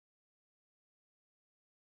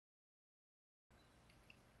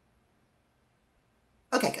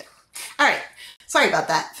Sorry about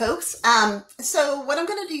that, folks. So what I'm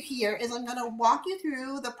going to do here is I'm going to walk you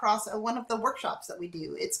through the process, one of the workshops that we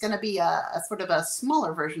do. It's going to be a sort of a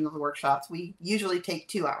smaller version of the workshops. We usually take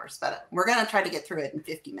 2 hours, but we're going to try to get through it in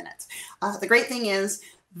 50 minutes. The great thing is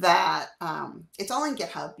that it's all in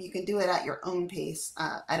GitHub. You can do it at your own pace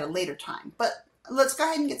at a later time, but let's go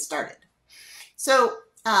ahead and get started. So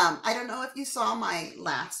I don't know if you saw my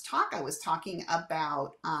last talk. I was talking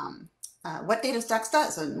about what DataStax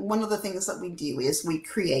does. And one of the things that we do is we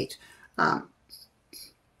create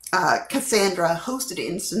Cassandra hosted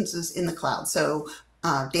instances in the cloud. So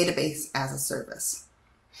database as a service.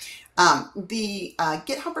 The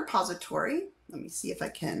GitHub repository, let me see if I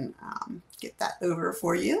can get that over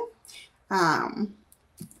for you. That'll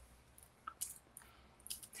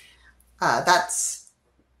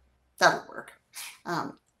work.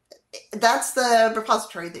 That's the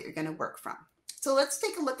repository that you're going to work from. So let's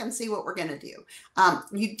take a look and see what we're going to do.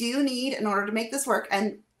 You do need, in order to make this work,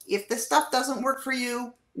 and if this stuff doesn't work for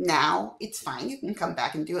you now, it's fine. You can come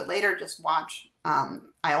back and do it later. Just watch.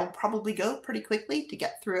 I'll probably go pretty quickly to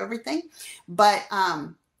get through everything, but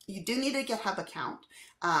you do need a GitHub account.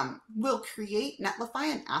 We'll create Netlify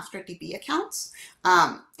and AstraDB accounts,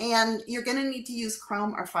 and you're going to need to use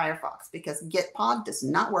Chrome or Firefox because Gitpod does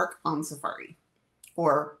not work on Safari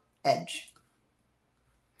or Edge.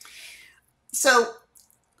 So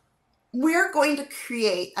we're going to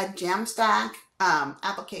create a Jamstack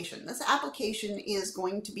application. This application is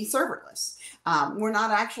going to be serverless. We're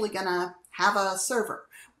not actually going to have a server.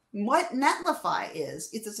 What Netlify is,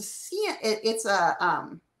 it's a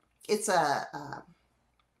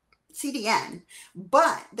CDN,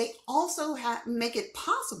 but they also make it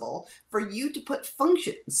possible for you to put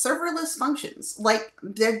functions, serverless functions, like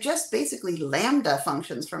they're just basically Lambda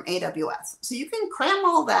functions from AWS. So you can cram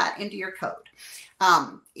all that into your code.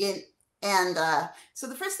 So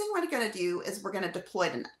the first thing we're going to do is we're going to deploy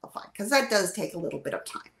to Netlify because that does take a little bit of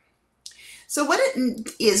time. So what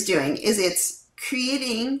it is doing is it's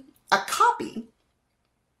creating a copy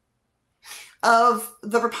of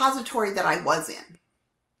the repository that I was in.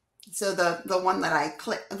 So the one that I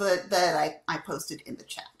I posted in the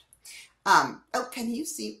chat. Oh, can you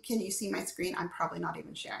see my screen? I'm probably not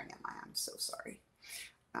even sharing it. I'm so sorry.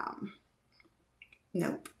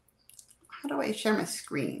 Nope. How do I share my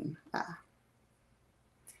screen?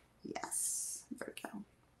 Yes, there we go.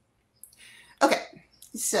 Okay,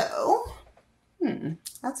 so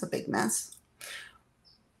that's a big mess.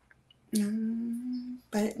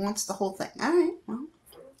 But it wants the whole thing. All right, well,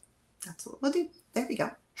 that's what we'll do. There we go.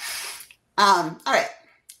 All right,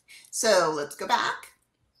 so let's go back.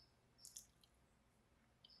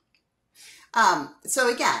 So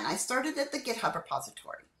again, I started at the GitHub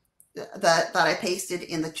repository that I pasted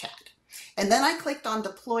in the chat. And then I clicked on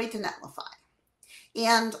deploy to Netlify.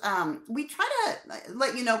 And we try to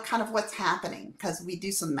let you know kind of what's happening because we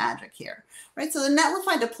do some magic here, right? So the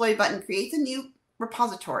Netlify deploy button creates a new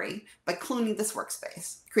repository by cloning this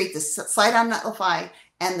workspace, create this site on Netlify,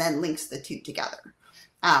 and then links the two together.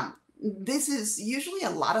 This is usually a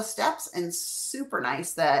lot of steps and super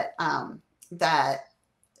nice that that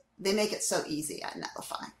they make it so easy at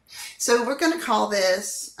Netlify. So we're going to call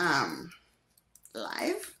this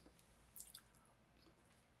live.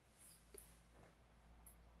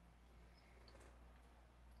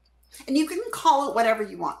 And you can call it whatever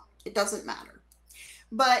you want. It doesn't matter.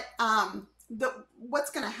 But what's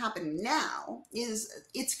going to happen now is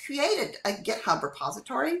it's created a GitHub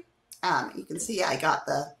repository. You can see I got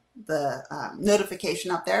the notification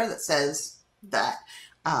up there that says that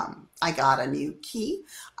I got a new key.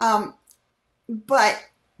 But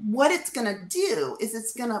what it's going to do is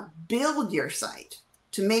it's going to build your site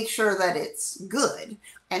to make sure that it's good.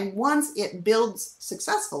 And once it builds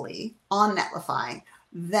successfully on Netlify,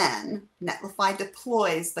 then Netlify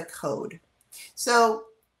deploys the code. So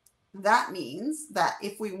that means that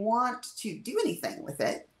if we want to do anything with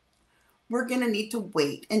it, we're going to need to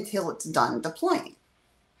wait until it's done deploying.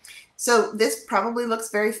 So this probably looks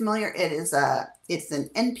very familiar. It is it's an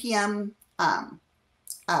NPM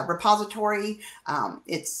repository.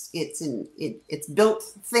 It's built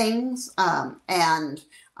things,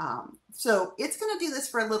 so it's going to do this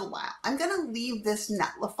for a little while. I'm going to leave this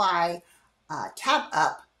Netlify tab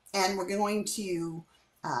up, and we're going to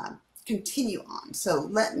continue on. So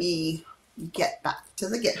let me get back to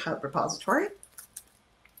the GitHub repository.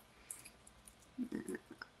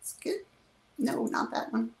 That's good. No, not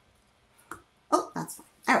that one. Oh, that's fine.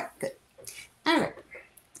 All right, good. All right.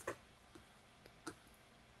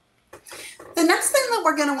 The next thing that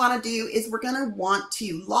we're going to want to do is we're going to want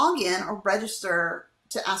to log in or register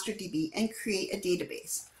to AstraDB and create a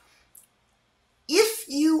database. If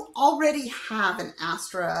you already have an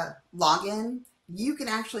Astra login, you can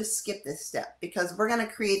actually skip this step because we're going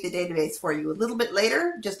to create the database for you a little bit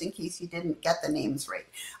later, just in case you didn't get the names right.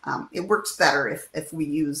 It works better if we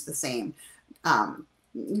use the same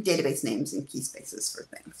database names and key spaces for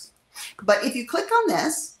things. But if you click on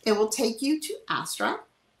this, it will take you to Astra.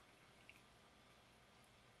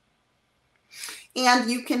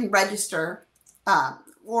 And you can register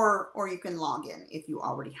or you can log in if you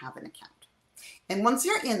already have an account. And once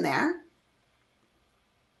you're in there,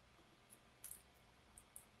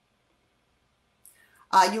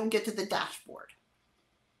 you'll get to the dashboard.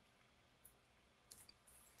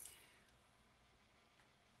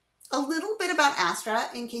 A little bit about Astra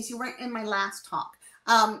in case you weren't in my last talk.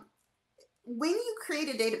 When you create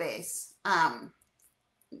a database,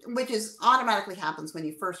 which is automatically happens when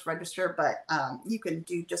you first register, but you can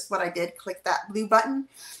do just what I did, click that blue button.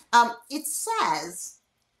 It says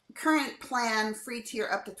current plan, free tier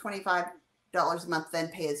up to $25 a month, then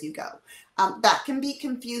pay as you go. That can be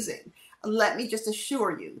confusing. Let me just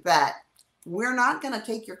assure you that we're not going to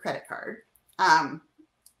take your credit card.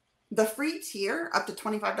 The free tier up to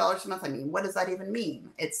 $25 a month, I mean, what does that even mean?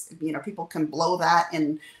 It's, you know, people can blow that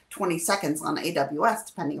in 20 seconds on AWS,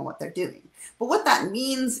 depending on what they're doing. But what that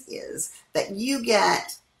means is that you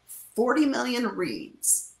get 40 million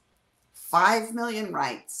reads, 5 million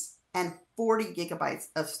writes, and 40 gigabytes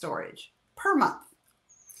of storage per month.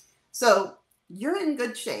 So you're in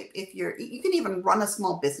good shape. If you can even run a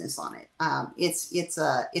small business on it. It's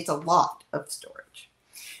a lot of storage.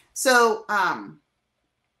 So,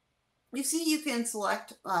 you see, you can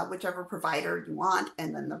select whichever provider you want,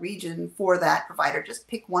 and then the region for that provider. Just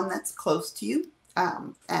pick one that's close to you,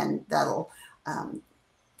 and that'll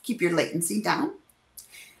keep your latency down.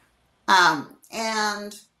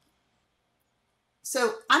 And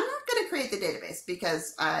so I'm not going to create the database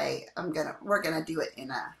because we're gonna do it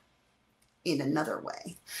in another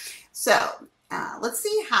way. So let's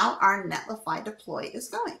see how our Netlify deploy is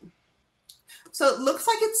going. So it looks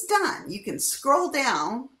like it's done. You can scroll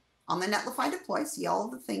down on the Netlify deploy, see all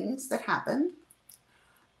of the things that happened.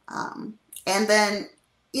 And then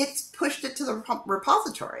it's pushed it to the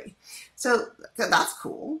repository. So that's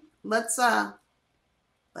cool. Let's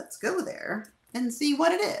go there and see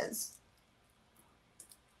what it is.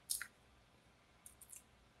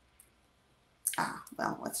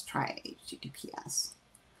 Well, let's try HTTPS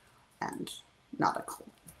and not a colon.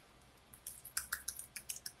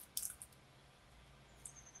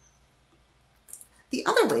 The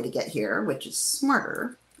other way to get here, which is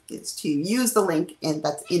smarter, is to use the link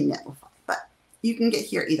that's in Netlify, but you can get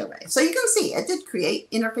here either way. So you can see it did create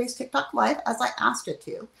interface TikTok Live as I asked it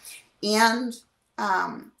to. And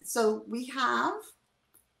so we have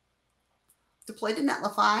deployed to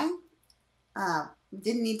Netlify.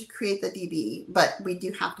 Didn't need to create the DB, but we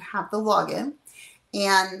do have to have the login.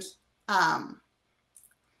 And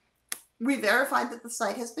we verified that the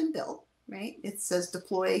site has been built, right? It says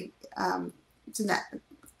deploy to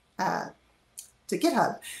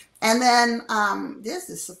GitHub. And then this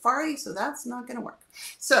is Safari, so that's not going to work.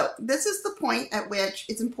 So this is the point at which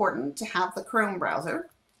it's important to have the Chrome browser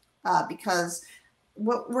because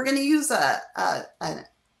we're going to use an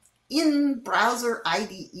in-browser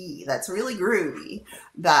IDE that's really groovy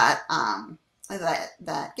that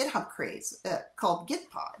that GitHub creates called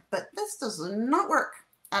Gitpod, but this does not work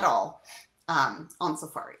at all on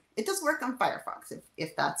Safari. It does work on Firefox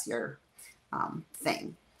if that's your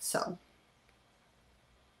thing. So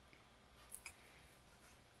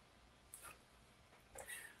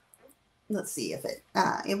let's see if it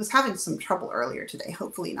was having some trouble earlier today.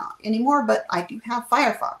 Hopefully not anymore, but I do have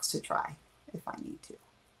Firefox to try if I need to.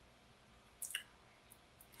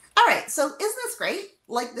 All right, so isn't this great?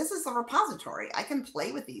 Like, this is a repository. I can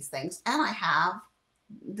play with these things, and I have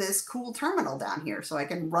this cool terminal down here so I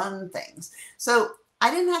can run things. So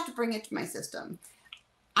I didn't have to bring it to my system.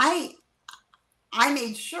 I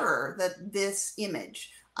made sure that this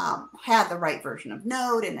image had the right version of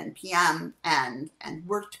Node and NPM and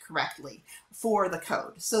worked correctly for the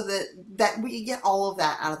code so that we get all of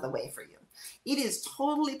that out of the way for you. It is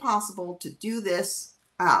totally possible to do this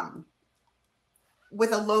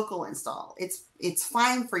with a local install. It's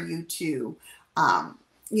fine for you to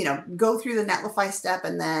go through the Netlify step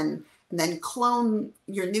and then clone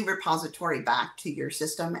your new repository back to your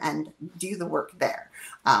system and do the work there.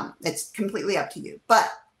 It's completely up to you. But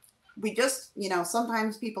we just,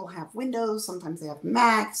 sometimes people have Windows, sometimes they have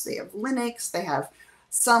Macs, they have Linux, they have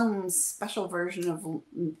some special version of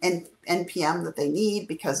NPM that they need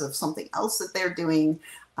because of something else that they're doing.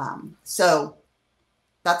 So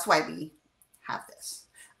that's why we have this.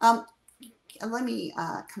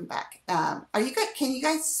 come back. Are you guys? Can you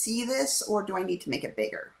guys see this, or do I need to make it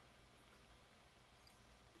bigger?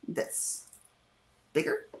 This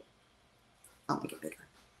bigger? I'll make it bigger.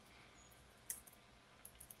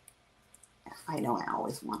 I know I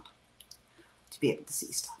always want to be able to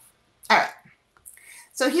see stuff. All right.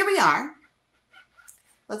 So here we are.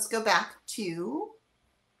 Let's go back to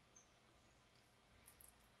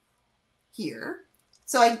here.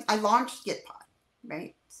 So I launched Gitpod,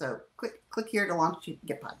 right? So click here to launch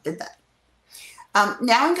Gitpod. Did that.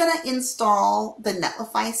 Now I'm going to install the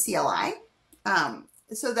Netlify CLI.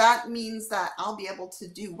 So that means that I'll be able to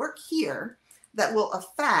do work here that will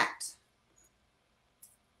affect.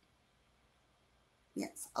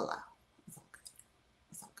 Yes, allow. It's all good.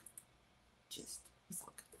 It's all good. It's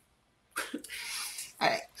all good. All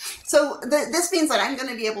right. So this means that I'm going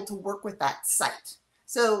to be able to work with that site.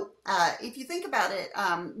 So if you think about it,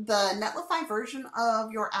 the Netlify version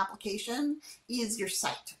of your application is your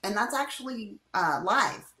site, and that's actually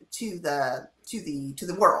live to the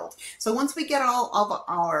world. So once we get all of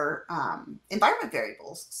our environment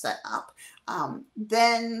variables set up,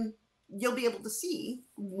 then you'll be able to see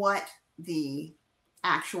what the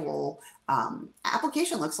actual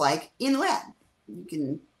application looks like in the web. You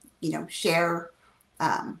can,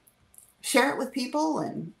 share it with people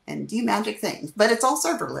and do magic things, but it's all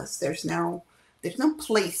serverless. There's no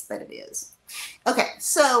place that it is. Okay,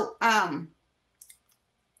 so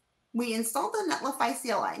we installed the Netlify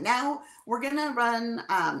CLI. Now we're gonna run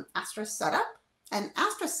Astra setup, and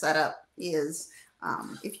Astra setup is,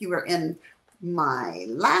 if you were in my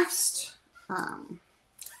last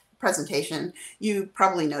presentation, you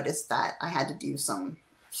probably noticed that I had to do some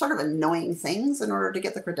sort of annoying things in order to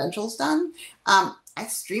get the credentials done. I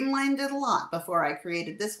streamlined it a lot before I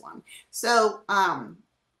created this one. So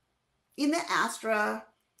in the Astra,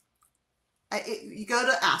 you go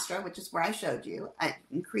to Astra, which is where I showed you, and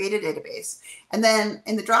create a database. And then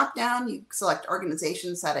in the drop down, you select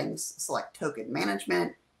organization settings, select token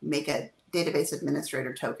management, make a database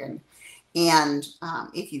administrator token. And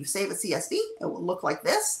if you save a CSV, it will look like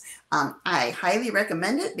this. I highly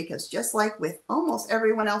recommend it because just like with almost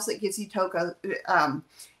everyone else that gives you tokens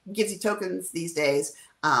these days,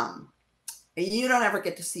 you don't ever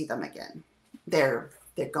get to see them again. They're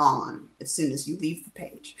gone as soon as you leave the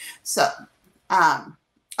page. So,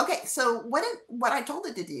 okay. So what I told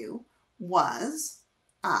it to do was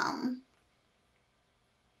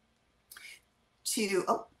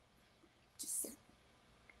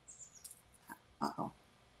Uh-oh.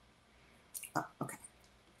 Oh, okay.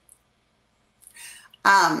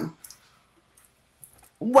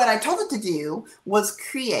 What I told it to do was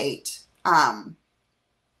create a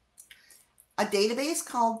database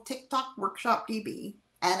called TikTok Workshop DB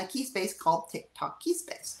and a key space called TikTok key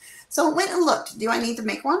space. So it went and looked. Do I need to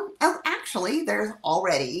make one? Oh, actually, there's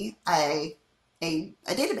already a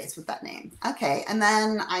database with that name. Okay, and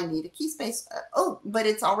then I need a key space. Oh, but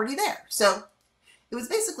it's already there. So it was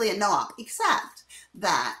basically a no-op, except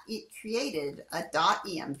that it created a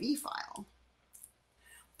 .env file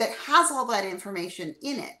that has all that information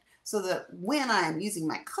in it so that when I'm using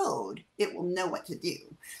my code, it will know what to do.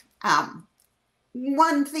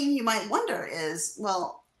 One thing you might wonder is,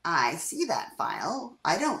 well, I see that file.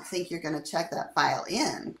 I don't think you're going to check that file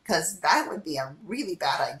in because that would be a really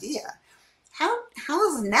bad idea. How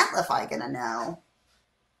is Netlify going to know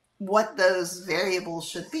what those variables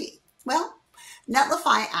should be? Well,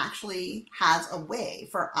 Netlify actually has a way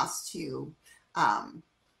for us to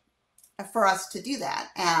do that,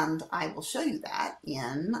 and I will show you that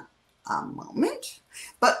in a moment.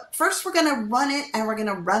 But first, we're going to run it, and we're going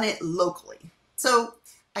to run it locally. So,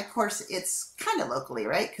 of course, it's kind of locally,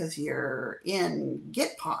 right? Because you're in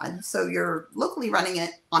Gitpod, so you're locally running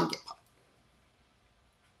it on Gitpod.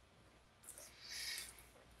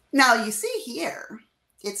 Now, you see here,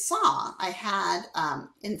 it saw I had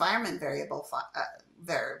environment variables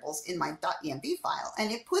in my .env file,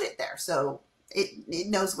 and it put it there, so it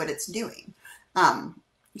knows what it's doing.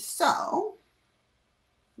 So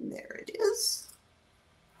there it is.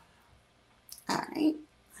 All right.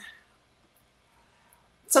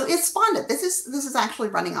 So it spawned it. This is actually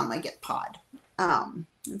running on my Gitpod.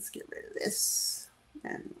 Let's get rid of this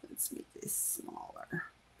and let's make this smaller.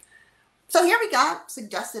 So here we got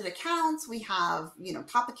suggested accounts. We have,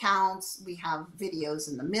 top accounts. We have videos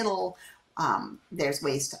in the middle. There's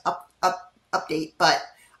ways to update, but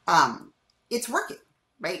it's working,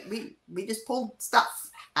 right? We just pulled stuff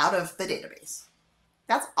out of the database.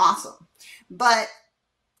 That's awesome. But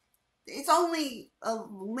it's only a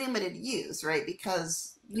limited use, right?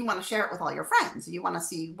 Because you want to share it with all your friends. You want to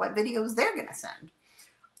see what videos they're going to send.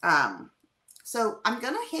 So I'm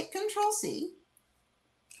going to hit Control C,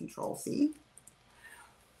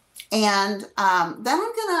 and then I'm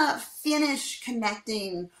going to finish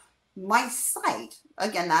connecting my site.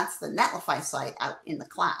 Again, that's the Netlify site out in the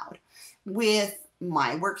cloud with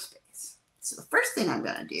my workspace. So the first thing I'm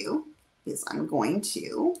going to do is I'm going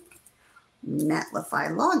to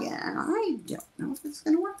Netlify login. I don't know if it's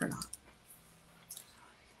going to work or not.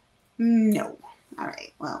 No. All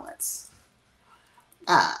right. Well, let's,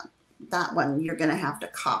 that one you're going to have to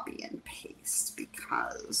copy and paste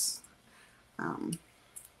because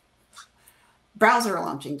browser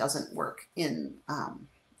launching doesn't work in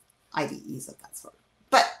IDEs of that sort.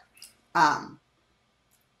 But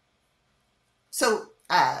so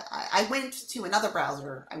I went to another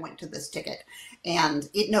browser. I went to this ticket, and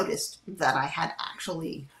it noticed that I had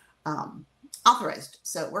actually authorized.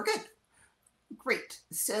 So we're good. Great.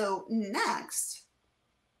 So next,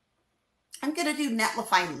 I'm going to do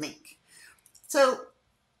Netlify link. So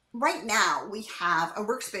right now we have a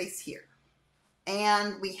workspace here,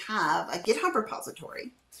 and we have a GitHub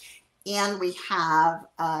repository, and we have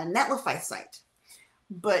a Netlify site.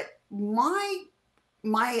 But my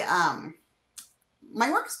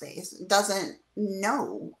workspace doesn't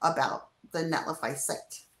know about the Netlify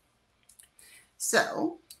site.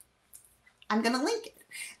 So I'm going to link it.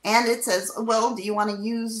 And it says, well, do you want to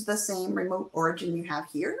use the same remote origin you have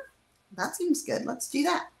here? That seems good. Let's do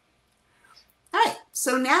that. All right.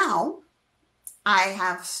 So now I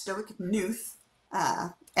have Stoic Nuth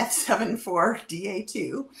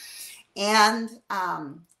F74DA2. And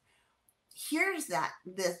here's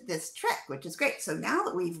this trick, which is great. So now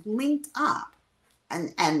that we've linked up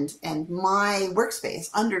and my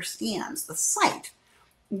workspace understands the site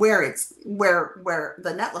where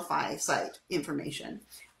the Netlify site information,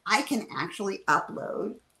 I can actually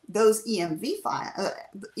upload those env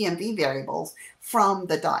variables from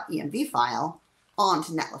the .env file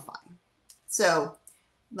onto Netlify. So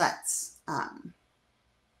let's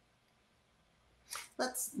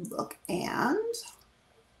look, and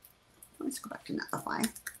let's go back to Netlify.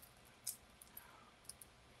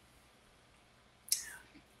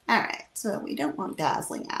 All right, so we don't want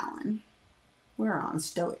Dazzling Allen. We're on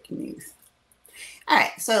Stoic Nuth. All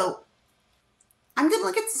right, so I'm going to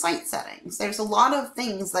look at site settings. There's a lot of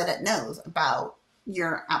things that it knows about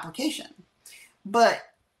your application.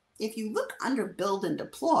 But if you look under Build and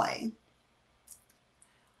Deploy,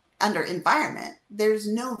 under Environment, there's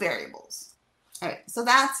no variables. All right, so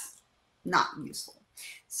that's not useful.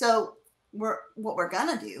 So what we're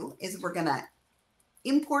going to do is we're going to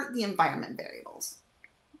import the environment variables.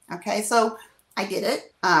 Okay, so I did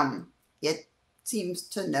it. It seems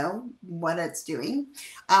to know what it's doing.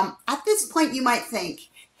 At this point, you might think,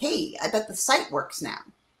 hey, I bet the site works now.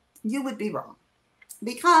 You would be wrong,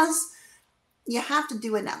 because you have to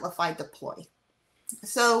do a Netlify deploy.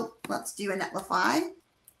 So let's do a Netlify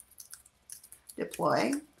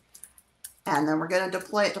deploy. And then we're going to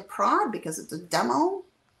deploy it to prod because it's a demo.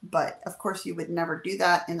 But of course, you would never do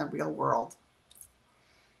that in the real world.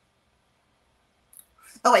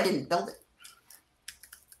 Oh, I didn't build it.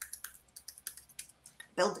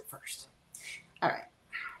 Build it first. All right.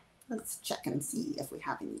 Let's check and see if we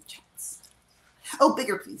have any checks. Oh,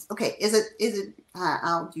 bigger, please. Okay. Is it,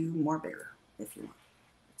 I'll do more bigger if you want.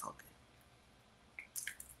 It's all good.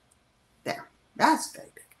 There. That's very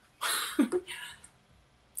big.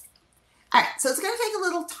 All right. So it's going to take a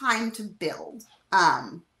little time to build.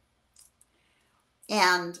 And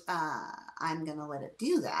I'm going to let it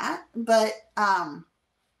do that. But,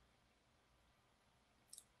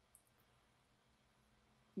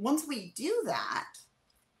 once we do that,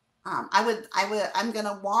 I'm going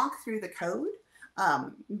to walk through the code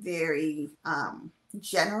very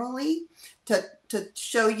generally to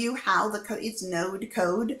show you how the code, its node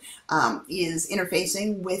code, is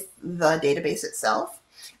interfacing with the database itself.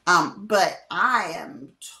 But I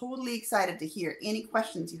am totally excited to hear any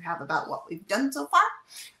questions you have about what we've done so far.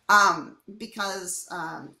 Because,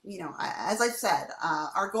 you know, as I've said,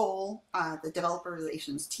 our goal, the developer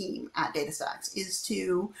relations team at DataStax, is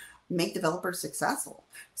to make developers successful.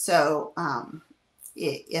 So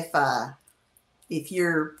if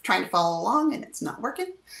you're trying to follow along and it's not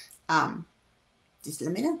working, just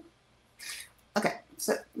let me know. Okay,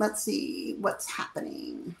 so let's see what's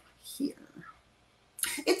happening here.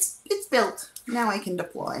 It's built. Now I can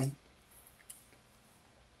deploy.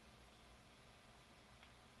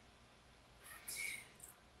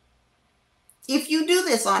 If you do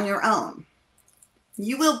this on your own,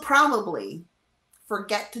 you will probably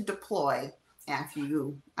forget to deploy after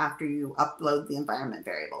you upload the environment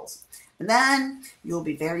variables. And then you'll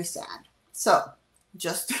be very sad. So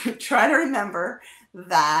just try to remember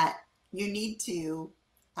that you need to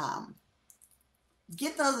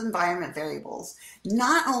get those environment variables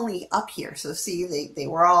not only up here. So see, they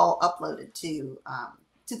were all uploaded to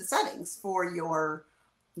the settings for your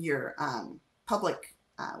public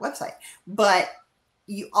website, but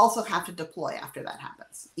you also have to deploy after that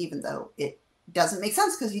happens, even though it doesn't make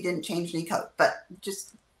sense because you didn't change any code. But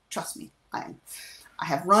just trust me, I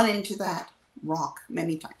have run into that rock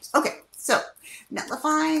many times. Okay, so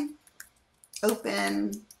Netlify,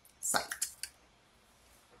 open site.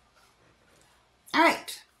 All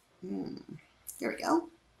right, here we go.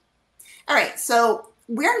 All right, so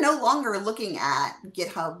we're no longer looking at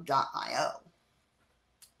github.io,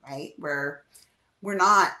 right? We're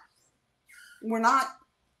not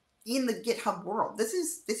in the GitHub world. This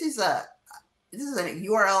is a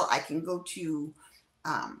URL I can go to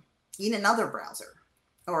in another browser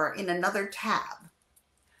or in another tab,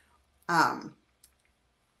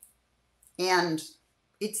 and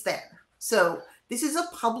it's there. So this is a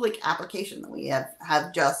public application that we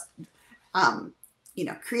have just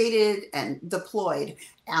created and deployed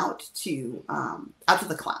out to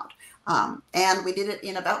the cloud, and we did it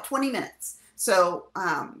in about 20 minutes. So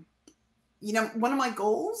one of my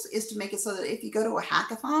goals is to make it so that if you go to a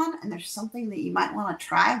hackathon and there's something that you might want to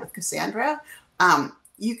try with Cassandra,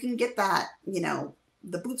 you can get that,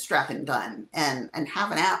 the bootstrapping done and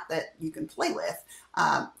have an app that you can play with,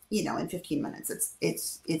 in 15 minutes.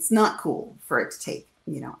 It's not cool for it to take,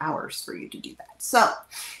 hours for you to do that. So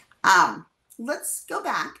let's go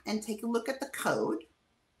back and take a look at the code.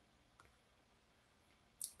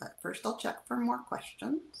 But first I'll check for more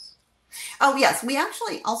questions. Oh yes, we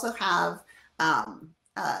actually also have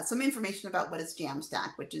some information about what is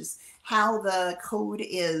Jamstack, which is how the code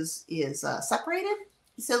is separated.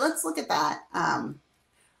 So let's look at that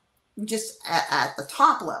just at the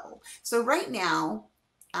top level. So right now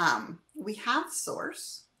we have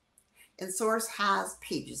source, and source has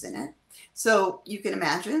pages in it. So you can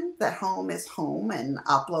imagine that home is home and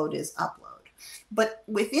upload is upload. But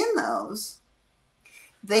within those,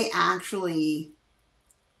 they actually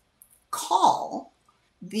call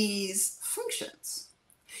these functions.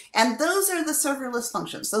 And those are the serverless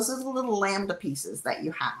functions. Those are the little Lambda pieces that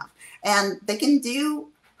you have. And they can do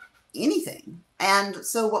anything. And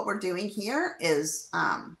so what we're doing here is,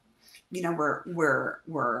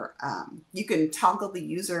 you can toggle the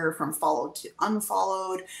user from followed to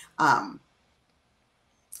unfollowed. And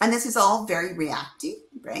this is all very Reacty,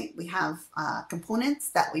 right? We have components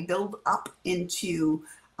that we build up into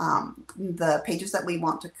the pages that we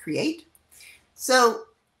want to create. So,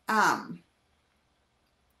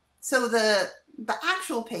 the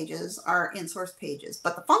actual pages are in source pages,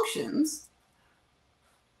 but the functions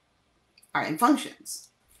are in functions,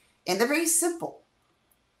 and they're very simple.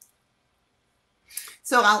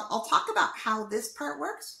 So I'll talk about how this part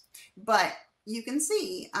works, but you can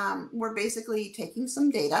see we're basically taking some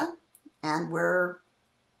data and we're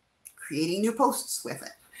creating new posts with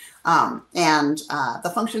it.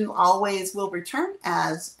 The function always will return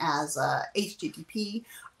as HTTP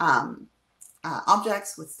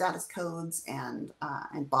objects with status codes and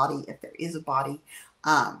body if there is a body.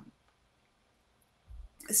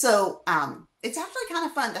 It's actually kind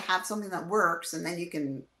of fun to have something that works, and then you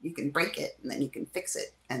can break it, and then you can fix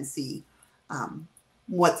it and see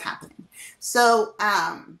what's happening. So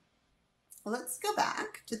let's go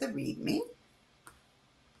back to the README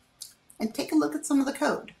and take a look at some of the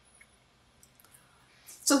code.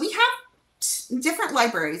 So we have different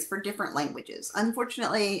libraries for different languages.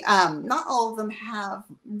 Unfortunately, not all of them have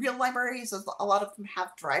real libraries. A lot of them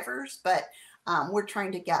have drivers, but we're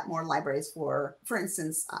trying to get more libraries for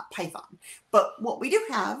instance, Python. But what we do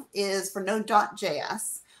have is for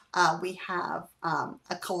Node.js, we have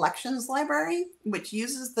a collections library, which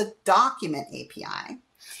uses the document API,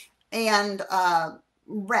 and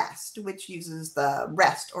REST, which uses the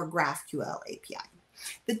REST or GraphQL API.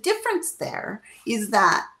 The difference there is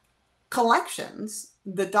that collections,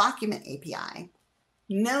 the document API,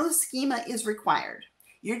 no schema is required.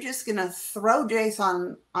 You're just going to throw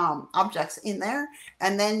JSON objects in there,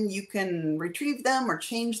 and then you can retrieve them or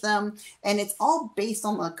change them. And it's all based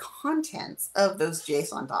on the contents of those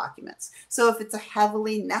JSON documents. So if it's a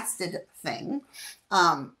heavily nested thing,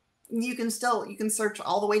 you can search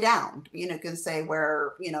all the way down. You can say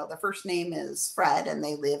where, the first name is Fred and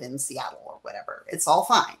they live in Seattle or whatever. It's all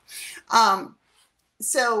fine.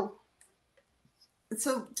 So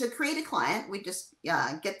to create a client, we just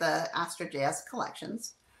get the Astra.js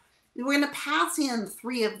collections. We're going to pass in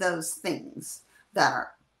 3 of those things that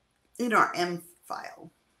are in our M file.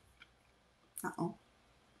 Uh-oh.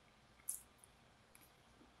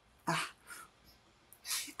 All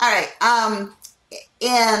right.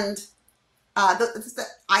 And the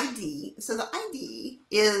ID. So the ID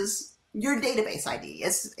is your database ID.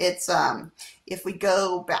 It's if we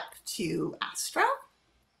go back to Astra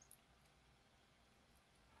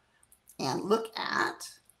and look at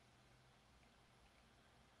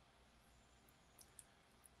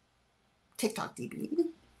TikTok DB,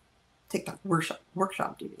 TikTok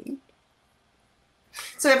workshop DB.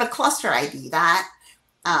 So we have a cluster ID that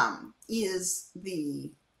is the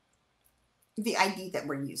ID that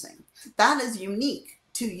we're using. That is unique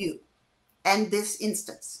to you and this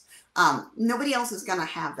instance. Nobody else is going to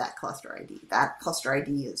have that cluster ID. That cluster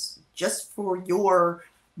ID is just for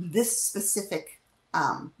this specific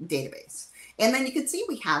database. And then you can see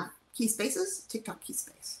we have key spaces, TikTok key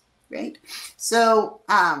space, right? So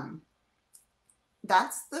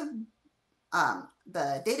that's the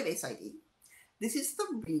database ID. This is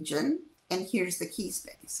the region, and here's the key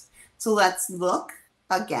space. So let's look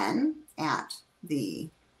again at the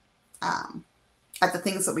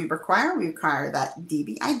things that we require. We require that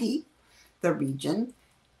DB ID, the region,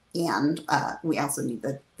 and we also need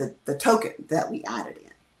the token that we added in.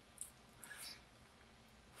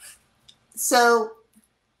 So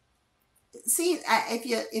see,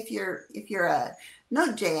 if you're a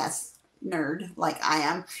Node.js nerd like I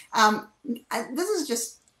am, this is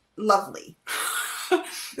just lovely.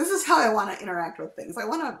 This is how I want to interact with things. I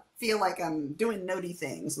want to feel like I'm doing nodey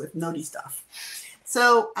things with nodey stuff.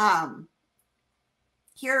 So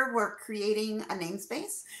here we're creating a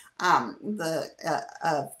namespace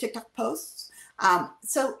of TikTok posts.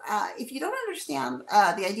 So if you don't understand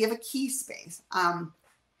the idea of a key space,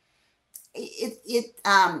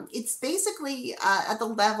 it's basically at the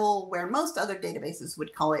level where most other databases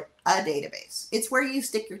would call it a database. It's where you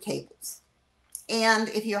stick your tables. And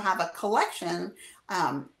if you have a collection,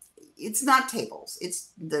 it's not tables.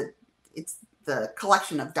 It's the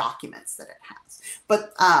collection of documents that it has.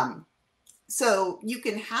 But so you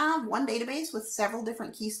can have one database with several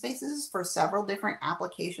different key spaces for several different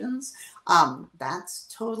applications. That's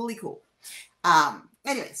totally cool.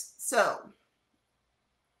 Anyways, so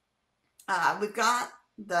we've got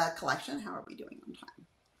the collection. How are we doing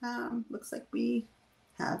on time? Looks like we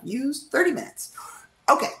have used 30 minutes.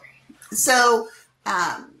 Okay, so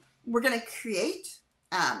we're going to create.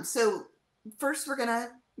 So first we're going to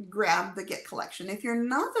grab the Git collection. If you're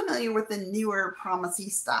not familiar with the newer Promisey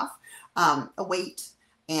stuff, await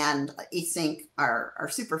and async are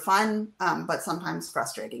super fun, but sometimes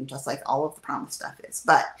frustrating, just like all of the Promise stuff is.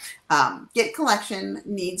 But Git collection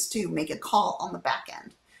needs to make a call on the back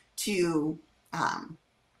end to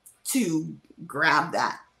grab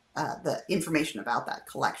that the information about that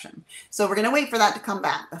collection. So we're going to wait for that to come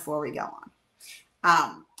back before we go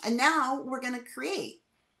on. And now we're going to create.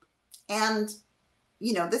 And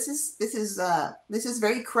you know, this is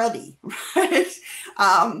very cruddy, right?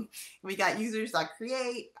 We got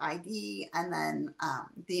users.create, ID, and then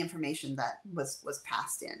the information that was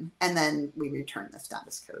passed in, and then we return the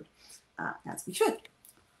status code as we should.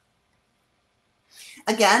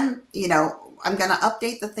 Again, you know, I'm going to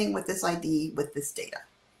update the thing with this ID with this data.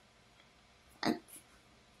 Okay.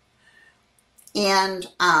 And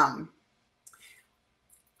I'm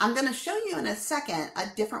going to show you in a second a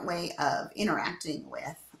different way of interacting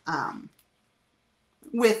with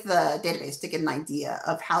the database to get an idea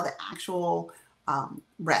of how the actual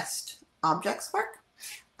REST objects work.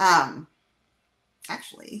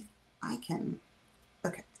 Actually, I can.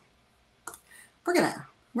 Okay, we're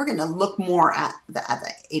gonna look more at the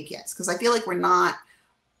APIs because I feel like we're not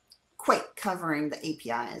quite covering the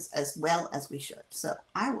APIs as well as we should. So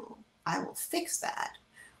I will fix that.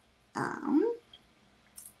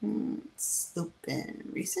 Let's open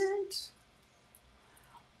recent.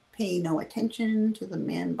 Pay no attention to the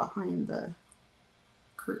man behind the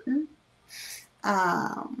curtain.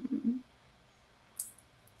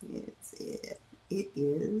 It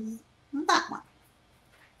is that one.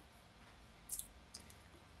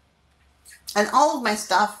 And all of my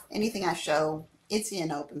stuff, anything I show, it's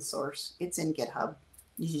in open source. It's in GitHub.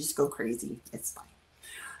 You just go crazy. It's fine.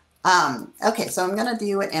 Okay, so I'm going to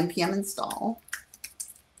do an npm install.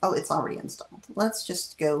 Oh, it's already installed. Let's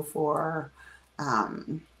just go for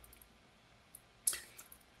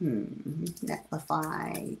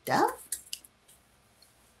Netlify dev.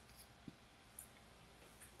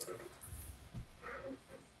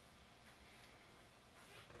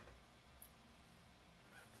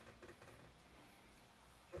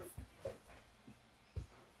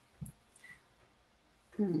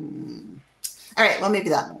 All right, well, maybe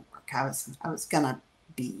that won't work. I was gonna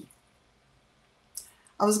be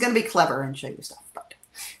clever and show you stuff, but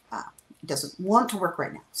it doesn't want to work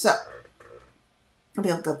right now. So I'll be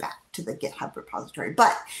able to go back. to the GitHub repository.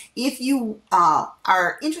 But if you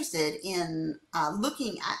are interested in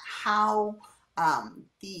looking at how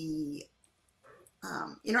the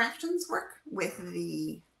interactions work with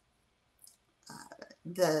the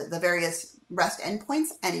various REST endpoints,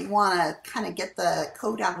 and you want to kind of get the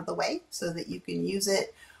code out of the way so that you can use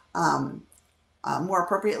it more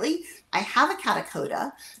appropriately, I have a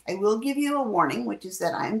catacoda. I will give you a warning, which is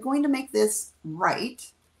that I'm going to make this right.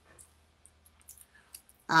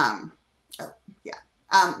 I'm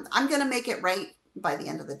going to make it right by the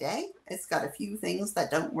end of the day. It's got a few things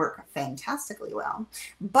that don't work fantastically well,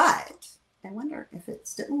 but I wonder if it's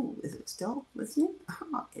still, ooh, is it still listening?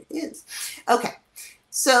 Oh, it is. Okay.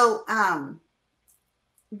 So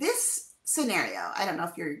this scenario, I don't know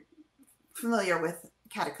if you're familiar with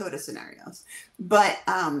catacoda scenarios, but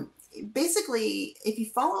basically, if you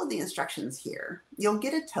follow the instructions here, you'll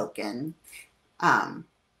get a token.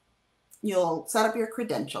 You'll set up your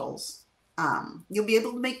credentials. You'll be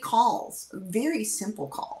able to make calls, very simple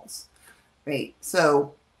calls, right?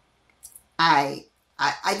 So I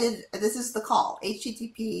did, this is the call,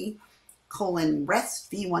 HTTP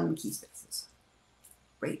 :rest v1 key spaces,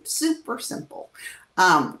 right? Super simple.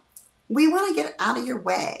 We want to get out of your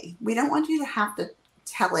way. We don't want you to have to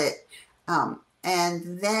tell it,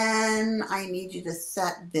 and then I need you to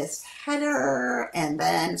set this header, and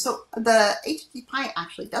then, so the HTTP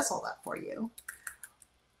actually does all that for you.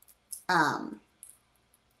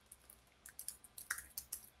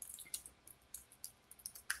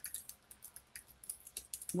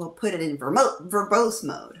 We'll put it in verbose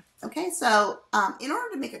mode. Okay, so in order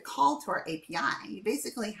to make a call to our API, you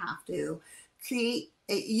basically have to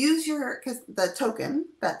use the token,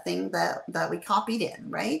 that thing that we copied in,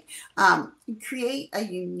 right? Create a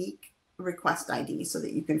unique request ID so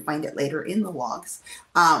that you can find it later in the logs.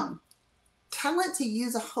 Tell it to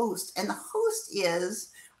use a host, and the host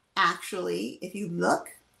is actually, if you look,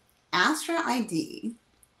 Astra ID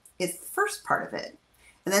is the first part of it,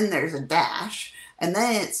 and then there's a dash, and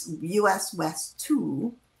then it's US West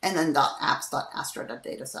 2, and then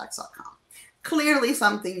 .apps.astra.datastax.com. Clearly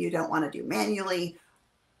something you don't want to do manually,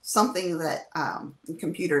 something that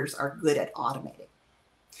computers are good at automating.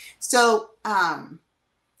 So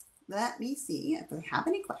let me see if we have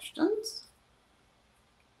any questions.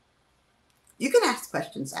 You can ask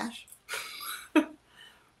questions, Ash.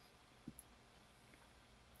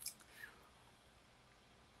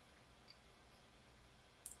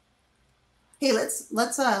 Hey, let's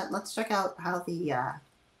check out how the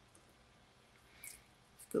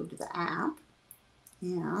go to the app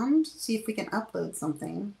and see if we can upload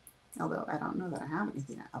something. Although I don't know that I have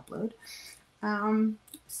anything to upload.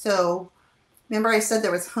 So remember I said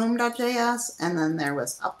there was home.js and then there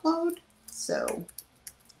was upload. So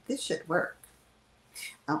this should work.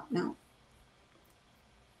 Oh, no.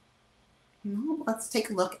 No, let's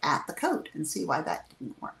take a look at the code and see why that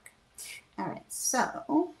didn't work. All right,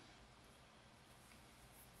 so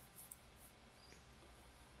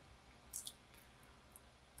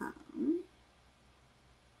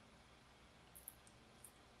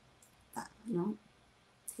no,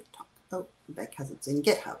 TikTok. Oh, because it's in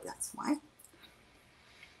GitHub, that's why.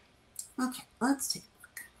 Okay, let's take a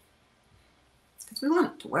look. Because we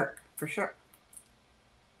want it to work, for sure.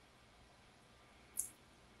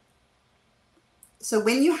 So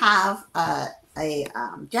when you have a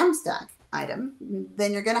Jamstack item,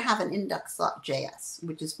 then you're going to have an index.js,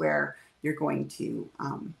 which is where you're going to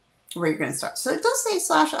start. So it does say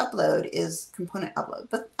 /upload is component upload,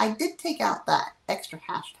 but I did take out that extra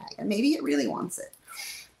hashtag, and maybe it really wants it.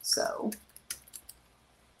 So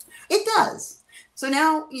it does. So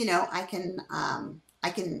now, you know, I can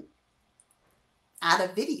add a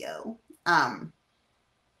video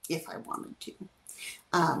if I wanted to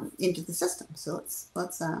into the system. So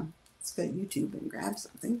let's go to YouTube and grab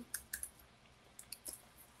something.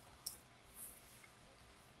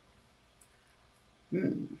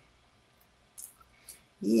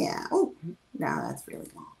 Yeah. Oh, now that's really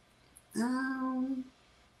long.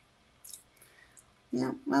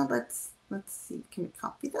 Yeah. Well, let's see. Can we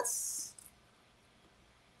copy this?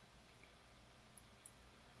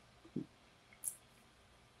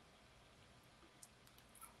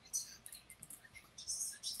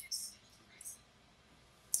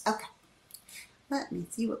 Okay. Let me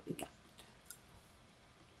see what we got.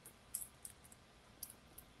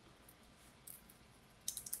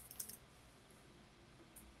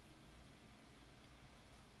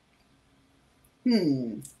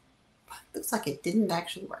 Looks like it didn't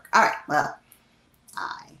actually work. All right, well,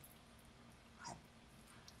 I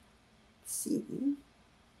see.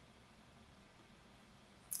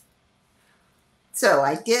 So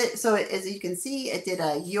as you can see, it did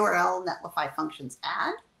a URL Netlify functions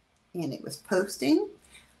add, and it was posting.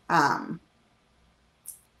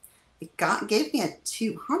 It gave me a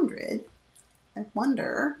 200. I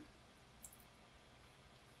wonder.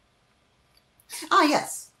 Ah,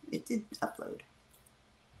 yes, it did upload.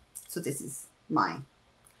 So this is my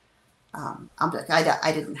object.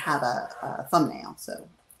 I didn't have a thumbnail, so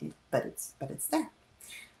but it's there.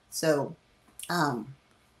 So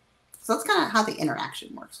so that's kind of how the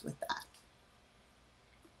interaction works with that.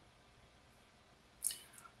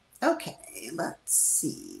 Okay, let's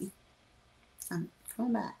see. I'm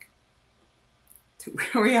coming back to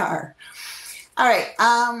where we are. All right.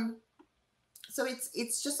 So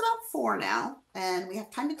it's just about 4 now, and we have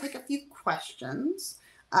time to take a few questions.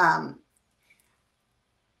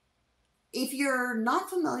 If you're not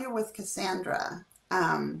familiar with Cassandra,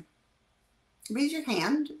 raise your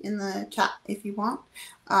hand in the chat if you want.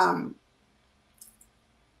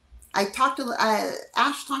 Ash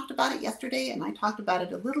talked about it yesterday, and I talked about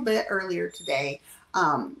it a little bit earlier today,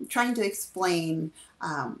 trying to explain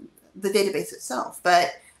the database itself.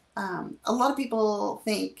 But a lot of people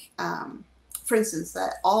think, for instance,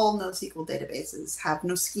 that all NoSQL databases have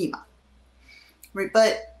no schema, right?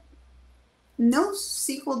 But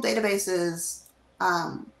NoSQL databases,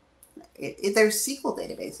 there's SQL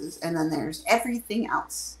databases, and then there's everything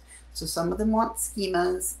else. So some of them want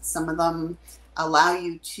schemas, some of them allow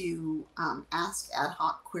you to ask ad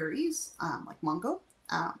hoc queries, like Mongo.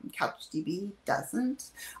 CouchDB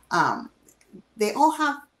doesn't. They all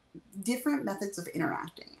have different methods of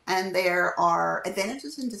interacting, and there are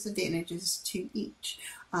advantages and disadvantages to each.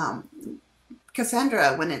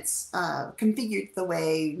 Cassandra, when it's configured the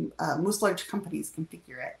way most large companies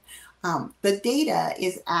configure it, the data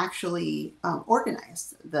is actually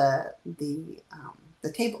organized. The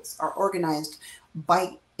tables are organized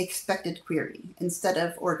by expected query instead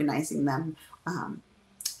of organizing them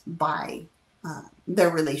by their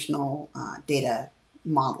relational data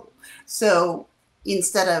model. So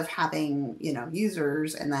instead of having,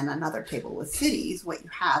 users and then another table with cities, what you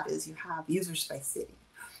have is you have users by city,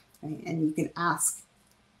 right? And you can ask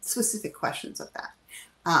specific questions of that.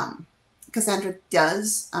 Cassandra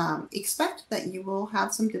does expect that you will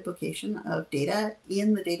have some duplication of data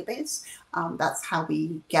in the database. That's how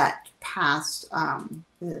we get past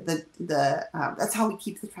that's how we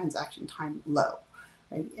keep the transaction time low.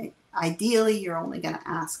 Right? Ideally, you're only going to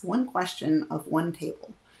ask one question of one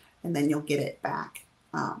table, and then you'll get it back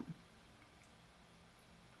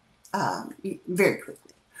very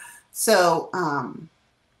quickly. So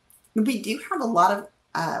we do have a lot of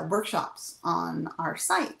workshops on our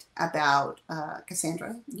site about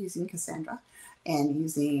Cassandra, using Cassandra, and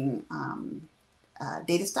using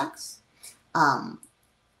DataStax.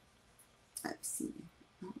 Let's see.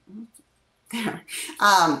 There.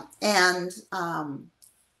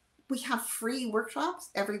 We have free workshops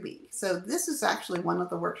every week. So this is actually one of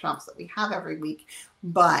the workshops that we have every week,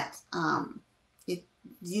 but it's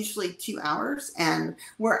usually 2 hours, and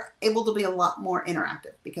we're able to be a lot more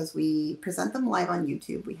interactive because we present them live on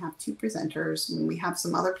YouTube. We have 2 presenters, and we have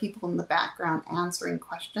some other people in the background answering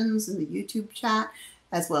questions in the YouTube chat,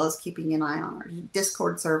 as well as keeping an eye on our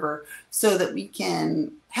Discord server so that we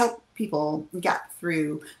can help people get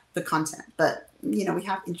through the content. But we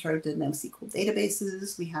have intro to NoSQL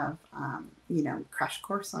databases. We have crash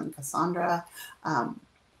course on Cassandra.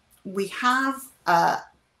 We have a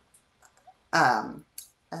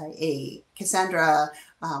Cassandra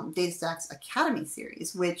DataStax Academy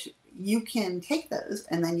series, which you can take those,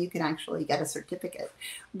 and then you can actually get a certificate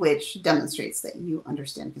which demonstrates that you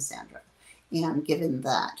understand Cassandra. And given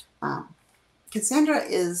that Cassandra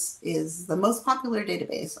is the most popular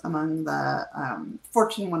database among the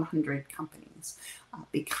Fortune 100 companies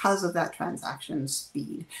because of that transaction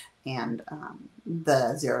speed and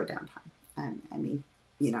the zero downtime. And I mean,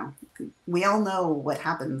 we all know what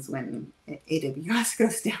happens when AWS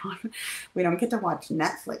goes down. We don't get to watch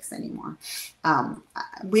Netflix anymore.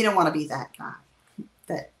 We don't want to be that guy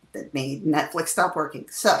that made Netflix stop working.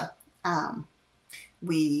 So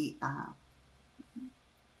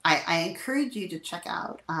I encourage you to check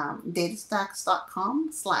out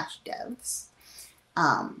datastax.com/devs.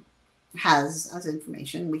 Has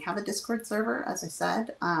information. We have a Discord server, as I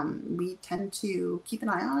said. We tend to keep an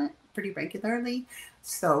eye on it pretty regularly.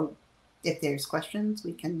 So if there's questions,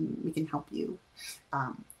 we can help you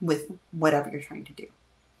with whatever you're trying to do.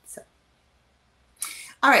 So,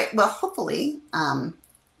 all right. Well, hopefully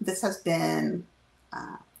this has been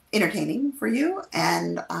entertaining for you.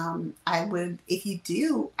 And I would, if you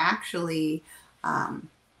do actually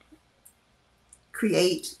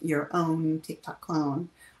create your own TikTok clone,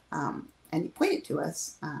 and you point it to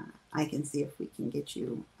us, I can see if we can get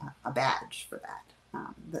you a badge for that.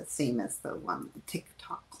 The same as the one the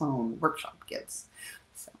TikTok clone workshop gives.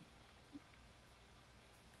 So,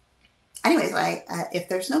 anyways, if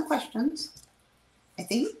there's no questions, I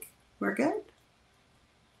think we're good.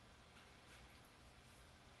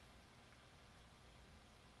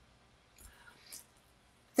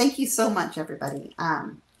 Thank you so much, everybody.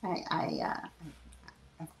 I've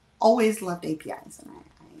always loved APIs, and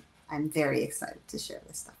I'm very excited to share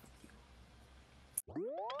this stuff with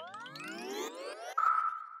you.